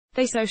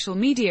Their social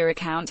media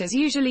account is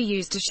usually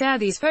used to share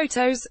these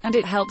photos, and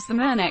it helps them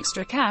earn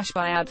extra cash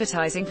by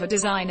advertising for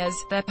designers.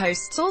 Their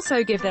posts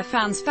also give their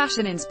fans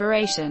fashion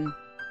inspiration.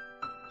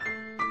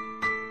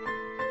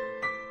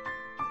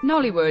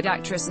 Nollywood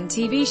actress and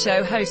TV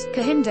show host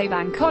Kehinde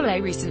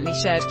Bankole recently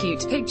shared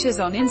cute pictures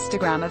on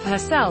Instagram of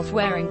herself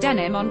wearing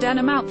denim on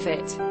denim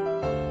outfit.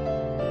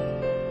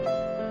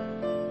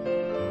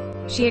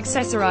 She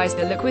accessorized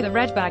the look with a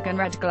red bag and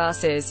red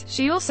glasses.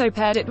 She also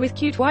paired it with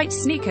cute white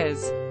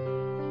sneakers.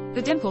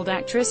 The dimpled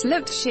actress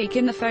looked chic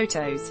in the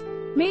photos.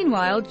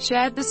 Meanwhile,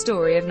 shared the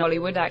story of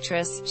Nollywood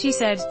actress. She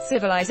said,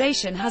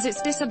 "Civilization has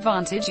its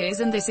disadvantages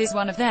and this is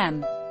one of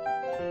them.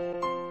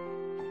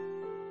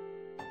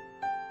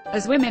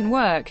 As women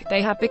work,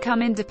 they have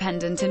become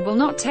independent and will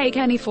not take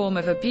any form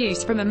of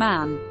abuse from a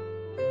man.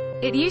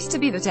 It used to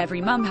be that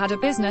every mum had a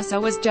business or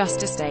was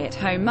just a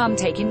stay-at-home mum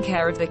taking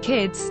care of the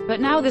kids,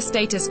 but now the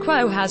status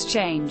quo has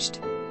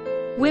changed.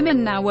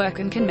 Women now work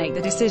and can make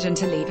the decision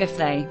to leave if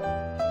they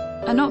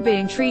are not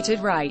being treated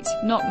right,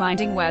 not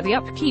minding where the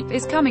upkeep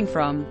is coming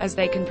from, as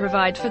they can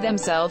provide for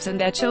themselves and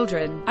their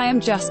children. I am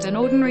just an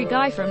ordinary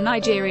guy from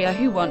Nigeria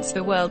who wants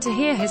the world to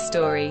hear his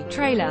story."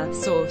 Trailer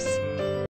source.